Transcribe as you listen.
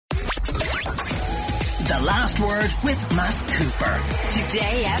The Last Word with Matt Cooper.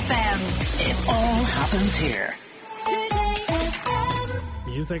 Today FM. It all happens here.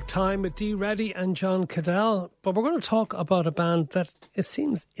 Music time with Reddy and John Caddell. But we're going to talk about a band that it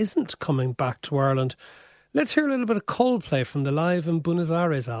seems isn't coming back to Ireland. Let's hear a little bit of Coldplay from the Live in Buenos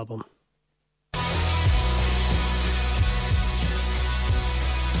Aires album.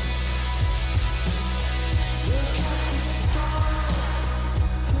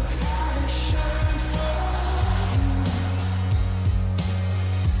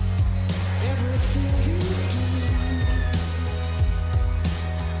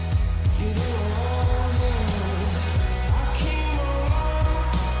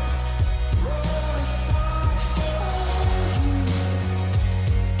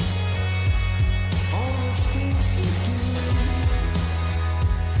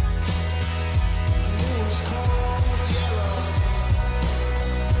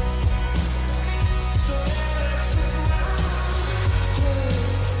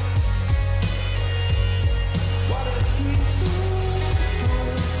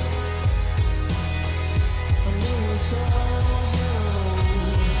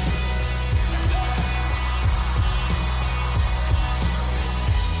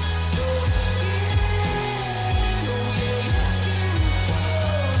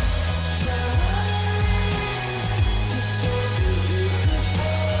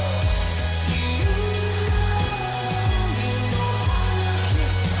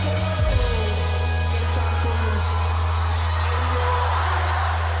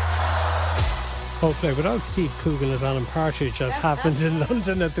 Coldplay without Steve Coogan as Alan Partridge, as happened in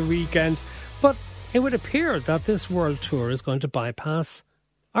London at the weekend. But it would appear that this world tour is going to bypass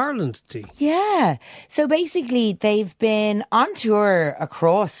Ireland, Dee. Yeah. So basically, they've been on tour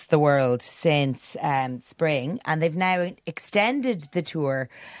across the world since spring, and they've now extended the tour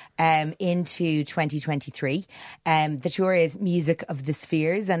into 2023. The tour is Music of the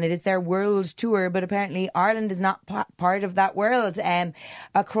Spheres, and it is their world tour, but apparently Ireland is not part of that world.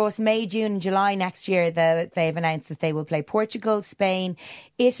 Across May, June and July next year, they've announced that they will play Portugal, Spain,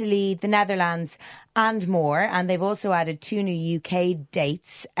 Italy, the Netherlands and more. And they've also added 2 new UK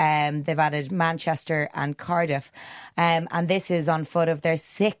dates. They've added Manchester and Cardiff. And this is on foot of their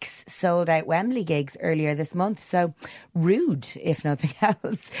 6 sold-out Wembley gigs earlier this month. So rude, if nothing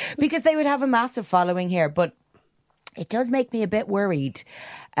else, because they would have a massive following here. But it does make me a bit worried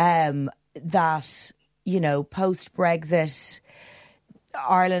that, you know, post-Brexit,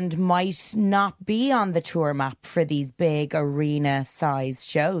 Ireland might not be on the tour map for these big arena-sized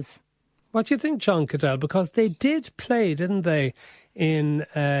shows. What do you think, John Caddell? Because they did play, didn't they, in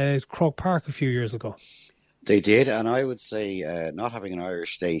Croke Park a few years ago? They did, and I would say not having an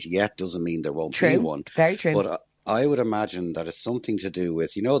Irish state yet doesn't mean there won't be one. Very true. But I would imagine that it's something to do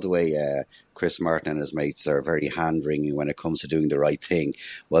with, you know, the way Chris Martin and his mates are very hand-wringing when it comes to doing the right thing.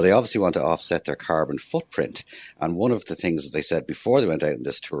 Well, they obviously want to offset their carbon footprint. And one of the things that they said before they went out on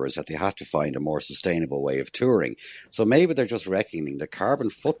this tour is that they had to find a more sustainable way of touring. So maybe they're just reckoning that carbon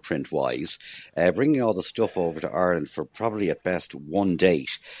footprint-wise, bringing all the stuff over to Ireland for probably at best one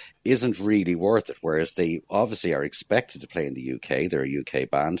date isn't really worth it, whereas they obviously are expected to play in the UK. They're a UK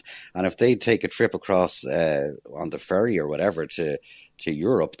band. And if they take a trip across on the ferry or whatever to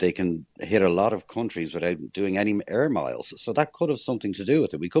Europe, they can hit a lot of countries without doing any air miles. So that could have something to do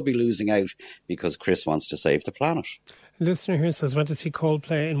with it. We could be losing out because Chris wants to save the planet. A listener here says, went to see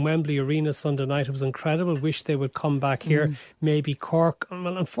Coldplay in Wembley Arena Sunday night. It was incredible. Wish they would come back here. Maybe Cork.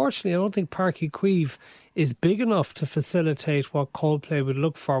 Well, unfortunately, I don't think Páirc Uí Chaoimh is big enough to facilitate what Coldplay would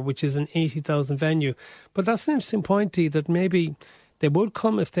look for, which is an 80,000 venue. But that's an interesting point, Dee, that maybe they would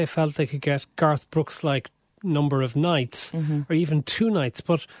come if they felt they could get Garth Brooks-like number of nights or even 2 nights.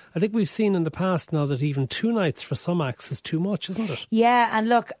 But I think we've seen in the past now that even 2 nights for some acts is too much, isn't it? Yeah, and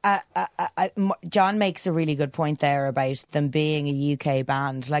look, John makes a really good point there about them being a UK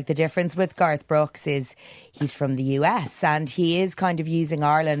band. Like, the difference with Garth Brooks is he's from the US and he is kind of using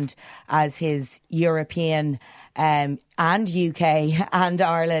Ireland as his European and UK and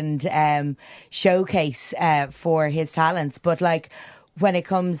Ireland showcase for his talents. But like, when it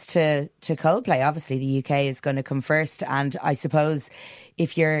comes to Coldplay, obviously the UK is going to come first. And I suppose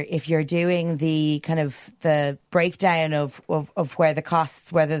if you're doing the kind of the breakdown of where the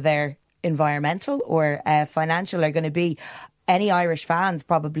costs, whether they're environmental or financial, are going to be, any Irish fans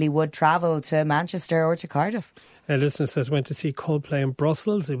probably would travel to Manchester or to Cardiff. A listener says, went to see Coldplay in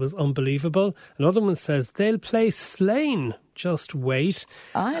Brussels. It was unbelievable. Another one says, they'll play Slane. Just wait.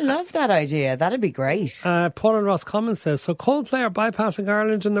 I love that idea. That'd be great. Paul and Ross Commons says, so Coldplay are bypassing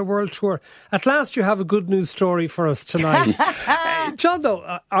Ireland in their world tour. At last you have a good news story for us tonight. John,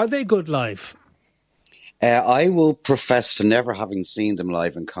 though, are they good live? I will profess to never having seen them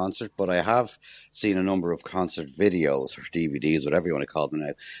live in concert, but I have seen a number of concert videos or DVDs, whatever you want to call them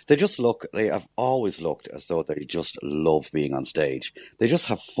now. They have always looked as though they just love being on stage. They just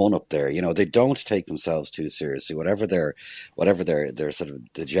have fun up there. You know, they don't take themselves too seriously. Whatever their sort of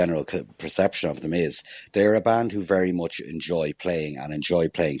the general perception of them is, they're a band who very much enjoy playing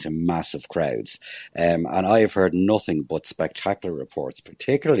to massive crowds. And I have heard nothing but spectacular reports,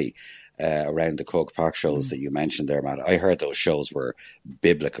 particularly around the Croke Park shows that you mentioned there, Matt. I heard those shows were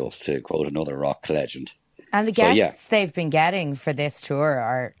biblical, to quote another rock legend. And the guests they've been getting for this tour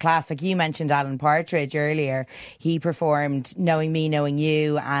are classic. You mentioned Alan Partridge earlier. He performed Knowing Me, Knowing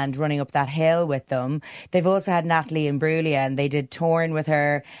You and Running Up That Hill with them. They've also had Natalie Imbruglia and they did Torn with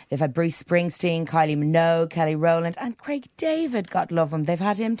her. They've had Bruce Springsteen, Kylie Minogue, Kelly Rowland and Craig David. God love him. They've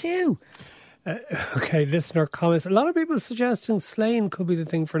had him too. Okay, listener comments. A lot of people suggesting Slane could be the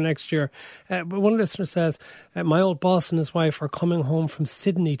thing for next year. But one listener says, my old boss and his wife are coming home from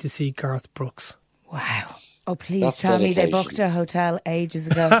Sydney to see Garth Brooks. Wow. Oh, please That's tell dedication. me they booked a hotel ages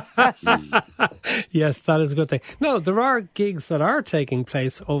ago. Yes, that is a good thing. No, there are gigs that are taking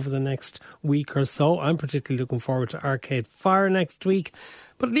place over the next week or so. I'm particularly looking forward to Arcade Fire next week.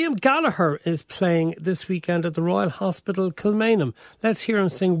 But Liam Gallagher is playing this weekend at the Royal Hospital, Kilmainham. Let's hear him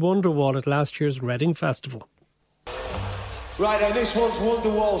sing Wonderwall at last year's Reading Festival. Right, and this one's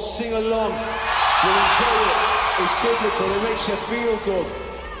Wonderwall. Sing along. You'll enjoy it. It's biblical. It makes you feel good.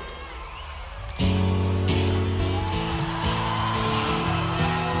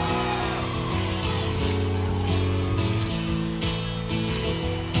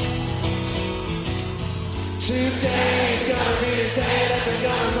 Today's gonna be the day that they're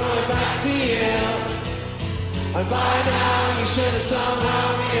gonna throw it back to you. And by now you should have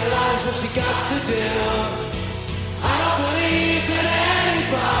somehow realised what you got to do. I don't believe that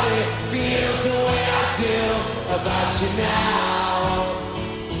anybody feels the way I do about you now.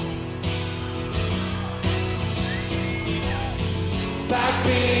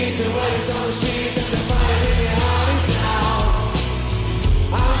 Backbeat, the waves on the street, and the fire in your heart is out.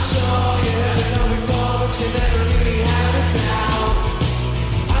 I'm sure you heard it all before, but you never really had it out.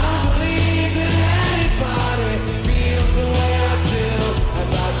 I don't believe that anybody feels the way I do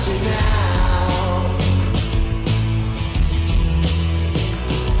about you now.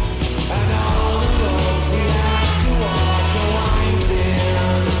 And all the roads we had to walk are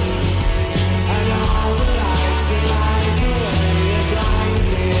winding, and all the lights that light the way are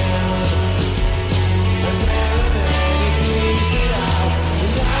blinding. And there are many things that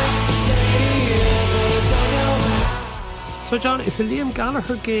I'd like to say to you, but I don't know how. So, John, is a Liam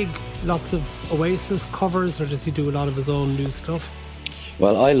Gallagher gig lots of Oasis covers, or does he do a lot of his own new stuff?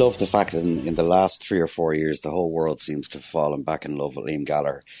 Well, I love the fact that in the last 3 or 4 years, the whole world seems to have fallen back in love with Liam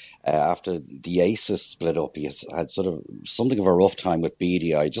Gallagher. After the Aces split up, he has had sort of something of a rough time with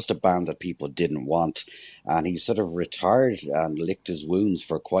Beady Eye, just a band that people didn't want. And he sort of retired and licked his wounds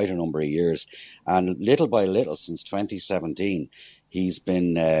for quite a number of years. And little by little, since 2017, he's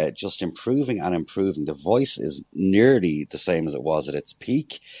been just improving and improving. The voice is nearly the same as it was at its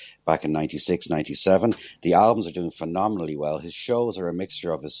peak back in 96, 97. The albums are doing phenomenally well. His shows are a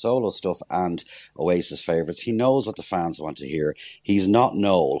mixture of his solo stuff and Oasis favourites. He knows what the fans want to hear. He's not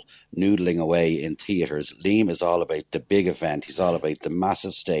Noel noodling away in theatres. Liam is all about the big event. He's all about the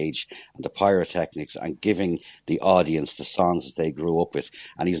massive stage and the pyrotechnics and giving the audience the songs that they grew up with.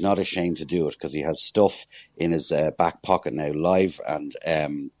 And he's not ashamed to do it because he has stuff in his back pocket now, live and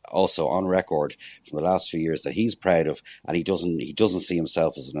also on record from the last few years, that he's proud of, and he doesn't see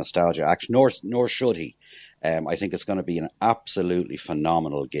himself as a nostalgia act, nor should he. I think it's going to be an absolutely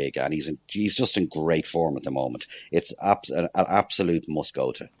phenomenal gig, and he's just in great form at the moment. It's an absolute must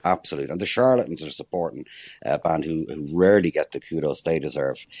go to, absolute. And the Charlatans are supporting a band who rarely get the kudos they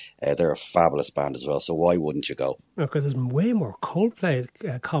deserve. They're a fabulous band as well, so why wouldn't you go? Because there's way more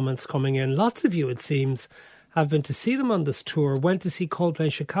Coldplay comments coming in. Lots of you, it seems, have been to see them on this tour. Went to see Coldplay in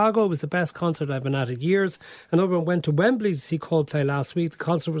Chicago. It was the best concert I've been at in years. Another one went to Wembley to see Coldplay last week. The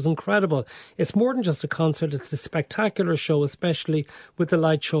concert was incredible. It's more than just a concert. It's a spectacular show, especially with the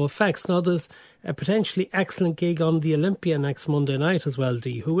light show effects. Now, there's a potentially excellent gig on the Olympia next Monday night as well,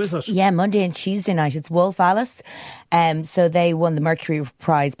 Dee. Who is it? Yeah, Monday and Tuesday night. It's Wolf Alice. So they won the Mercury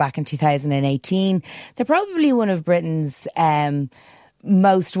Prize back in 2018. They're probably one of Britain's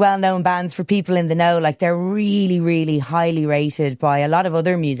most well-known bands for people in the know. Like, they're really, really highly rated by a lot of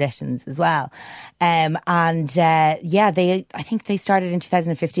other musicians as well. I think they started in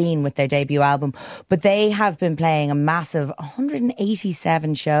 2015 with their debut album, but they have been playing a massive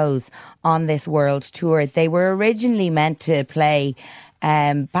 187 shows on this world tour. They were originally meant to play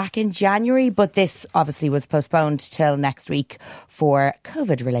back in January, but this obviously was postponed till next week for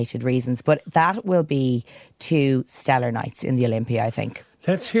COVID-related reasons. But that will be 2 stellar nights in the Olympia, I think.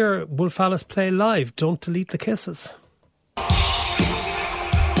 Let's hear Wolf Alice play live. Don't delete the kisses.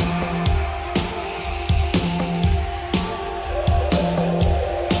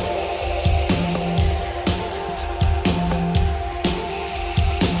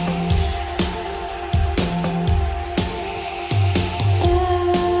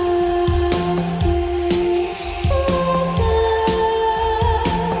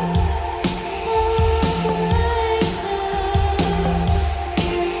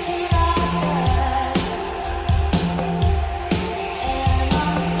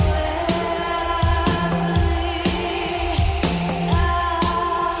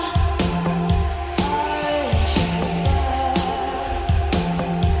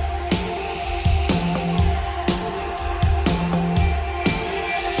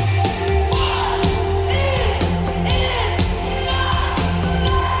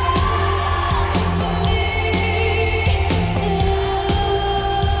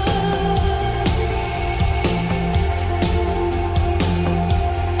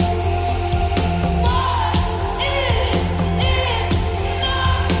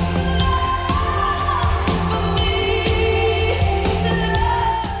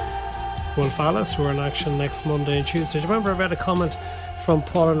 Wolf Alice, who are in action next Monday and Tuesday. Do you remember I read a comment from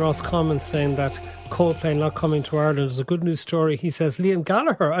Paul and Ross Commons saying that Coldplay not coming to Ireland is a good news story? He says, Liam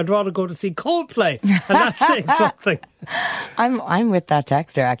Gallagher, I'd rather go to see Coldplay. And that's saying something. I'm with that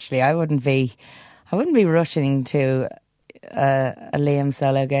texter, actually. I wouldn't be rushing to a Liam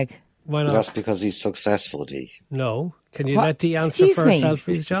solo gig. Why not? That's because he's successful, Dee. No. Can you What? let Dee answer Excuse for me. herself,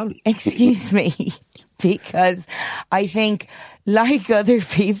 please, John? Excuse me, because I think, like other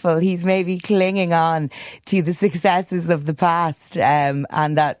people, he's maybe clinging on to the successes of the past, and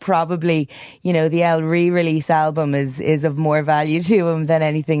that probably, you know, the El re-release album is of more value to him than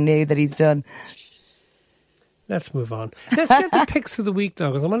anything new that he's done. Let's move on. Let's get the picks of the week now,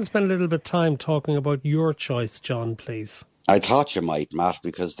 because I want to spend a little bit of time talking about your choice, John, please. I thought you might, Matt,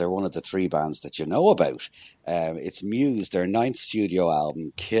 because they're one of the 3 bands that you know about. It's Muse, their 9th studio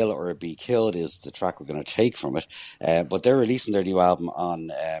album, Kill or Be Killed is the track we're going to take from it. But they're releasing their new album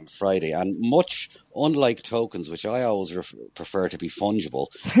on Friday, and much unlike Tokens, which I always prefer to be fungible,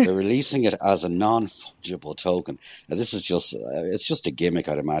 they're releasing it as a non-fungible token. Now, this is it's just a gimmick,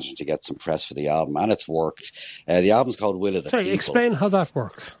 I'd imagine, to get some press for the album, and it's worked. The album's called Will of the People. Explain how that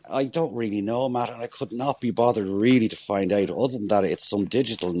works. I don't really know, Matt, and I could not be bothered really to find out. Other than that, it's some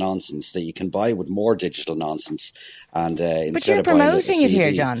digital nonsense that you can buy with more digital nonsense. And but you're promoting it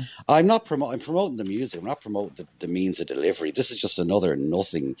here, John. I'm not I'm promoting the music. I'm not promoting the means of delivery. This is just another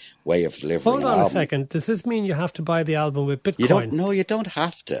nothing way of delivering. Hold on a second. Does this mean you have to buy the album with Bitcoin? You don't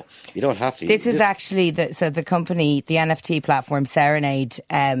have to. You don't have to. This is actually the company, the NFT platform Serenade.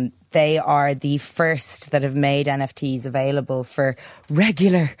 They are the first that have made NFTs available for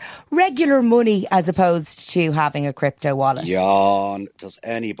regular money, as opposed to having a crypto wallet. John, does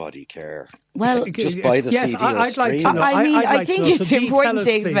anybody care? Well, just buy the CD or I'd like stream. to know. I think it's So important to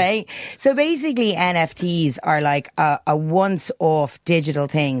tell us, explain. So basically, NFTs are like a once-off digital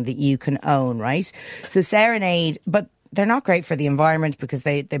thing that you can own, right? So Serenade, but they're not great for the environment because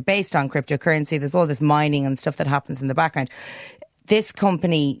they're based on cryptocurrency. There's all this mining and stuff that happens in the background. This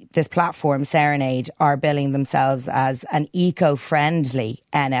company, this platform, Serenade, are billing themselves as an eco-friendly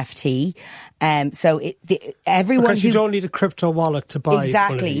NFT. Everyone because you don't need a crypto wallet to buy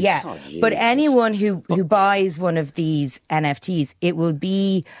exactly, one of these. yeah. Oh, but anyone who buys one of these NFTs, it will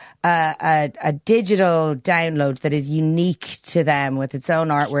be a digital download that is unique to them with its own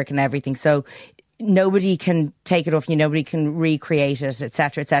artwork and everything. So nobody can take it off you, nobody can recreate it,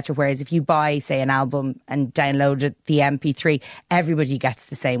 etc., etc. Whereas if you buy, say, an album and download it, the MP3, everybody gets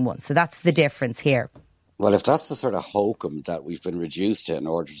the same one. So that's the difference here. Well, if that's the sort of hokum that we've been reduced to in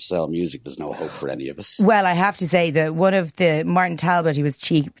order to sell music, there's no hope for any of us. Well, I have to say that one of the Martin Talbot, he was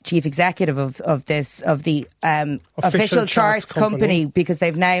chief executive of the official charts company, because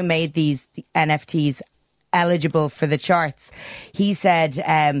they've now made these NFTs eligible for the charts. He said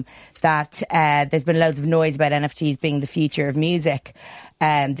that there's been loads of noise about NFTs being the future of music.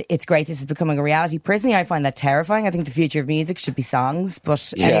 It's great this is becoming a reality. Personally, I find that terrifying. I think the future of music should be songs.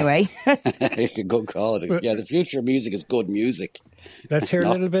 But anyway. Good call. Yeah, the future of music is good music. Let's hear a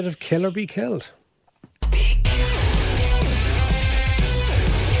little bit of Kill or Be Killed.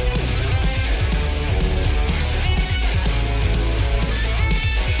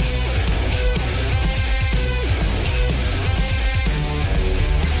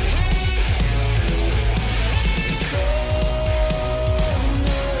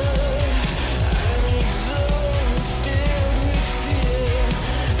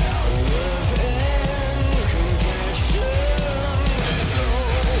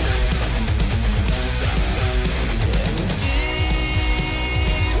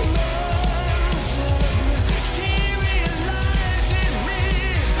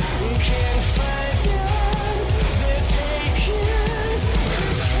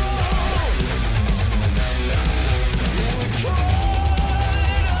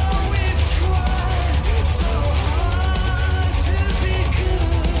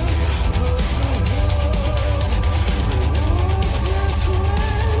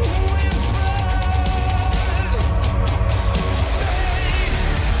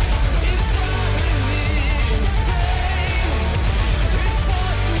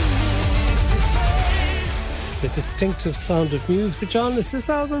 distinctive sound of Muse. But John, is this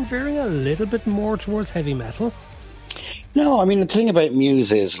album veering a little bit more towards heavy metal? No, I mean, the thing about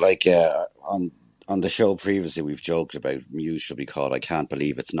Muse is, like, on the show previously, we've joked about Muse should be called I Can't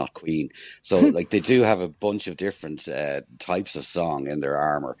Believe It's Not Queen. So, like, they do have a bunch of different types of song in their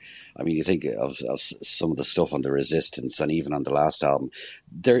armour. I mean, you think of some of the stuff on The Resistance and even on the last album.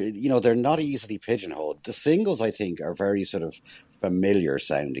 They're not easily pigeonholed. The singles, I think, are very sort of familiar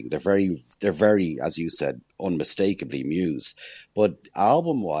sounding. They're very, as you said, unmistakably Muse. But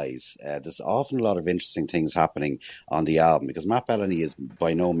album-wise, there's often a lot of interesting things happening on the album, because Matt Bellamy is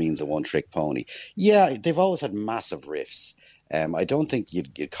by no means a one-trick pony. Yeah, they've always had massive riffs. I don't think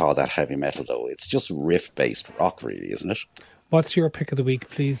you'd call that heavy metal, though. It's just riff-based rock, really, isn't it? What's your pick of the week,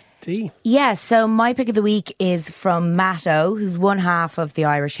 please, Dee? Yeah, so my pick of the week is from Matto, who's one half of the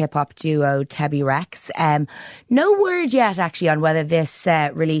Irish hip-hop duo Tebby Rex. No word yet, actually, on whether this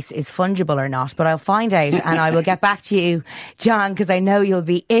release is fungible or not, but I'll find out and I will get back to you, John, because I know you'll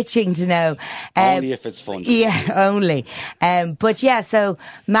be itching to know. Only if it's fungible. Yeah, only. But yeah, so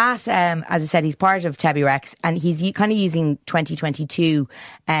Matt, as I said, he's part of Tebby Rex, and he's kind of using 2022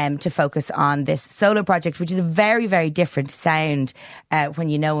 to focus on this solo project, which is a very, very different sound when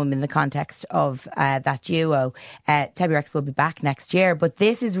you know him in the context of that duo. Tebby Rex will be back next year, but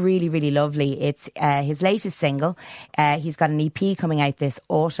this is really, really lovely. It's his latest single. He's got an EP coming out this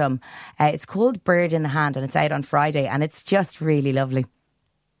autumn. It's called Bird in the Hand, and it's out on Friday, and it's just really lovely.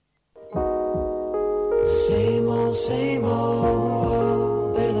 Same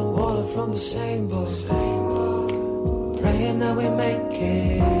old, bailing water from the same boat. Praying that we make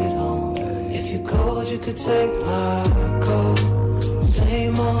it home. If you're cold, you could take my coat.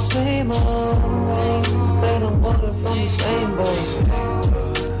 Same old, bailing water from the same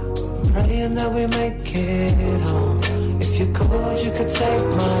boat. Praying that we make it home. If you're cold, you could take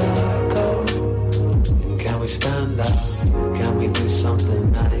my coat. And can we stand out? Can we do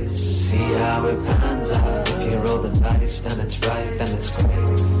something nice? See how it pans out. If you roll the dice, then it's right, then it's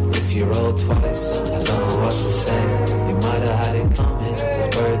great. If you roll twice, I don't know what to say. You might have had it coming.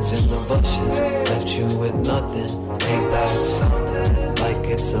 There's birds in the bushes, left you with nothing. Ain't that something? Like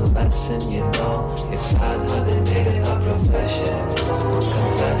it's a lesson, you know. It's sad how they made it a profession.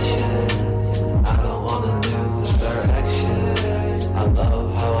 Confession, I don't wanna lose direction. I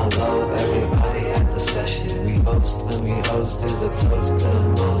love how I love everybody at the session. We host when we host is a toast to the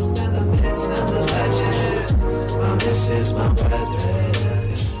most and the myths and the legends. My missus, my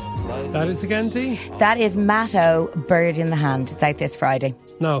brethren. That is again, Dee? That is Matto, Bird in the Hand. It's out this Friday.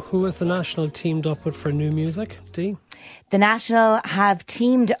 Now, who has the National teamed up with for new music, Dee? The National have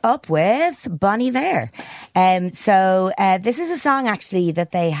teamed up with Bon Iver. So this is a song actually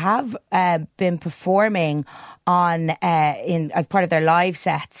that they have been performing on as part of their live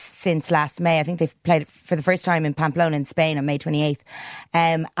sets since last May. I think they've played it for the first time in Pamplona in Spain on May 28th.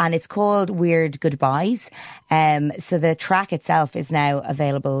 And it's called Weird Goodbyes. So the track itself is now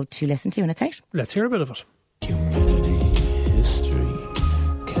available to listen to, and it's out. Let's hear a bit of it. Humanity, history,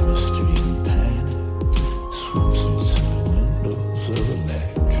 chemistry, and panic. Swimsuits in the windows of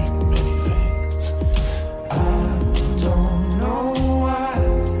electric minivans. I don't know why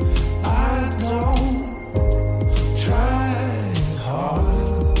I don't try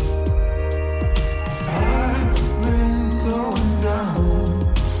harder. I've been going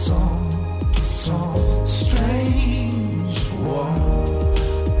down some strange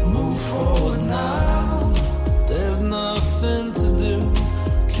water. Move forward now. There's nothing to do.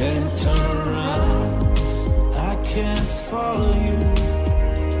 Can't turn around. I can't follow you.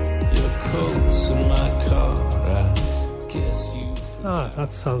 Your coat's in my car. I guess you.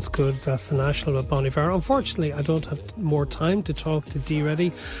 That sounds good. That's the National with Bon Iver. Unfortunately, I don't have more time to talk to Dee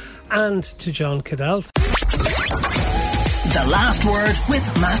Reddy and to John Caddell. The Last Word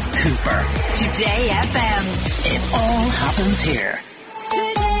with Matt Cooper. Today FM. It all happens here.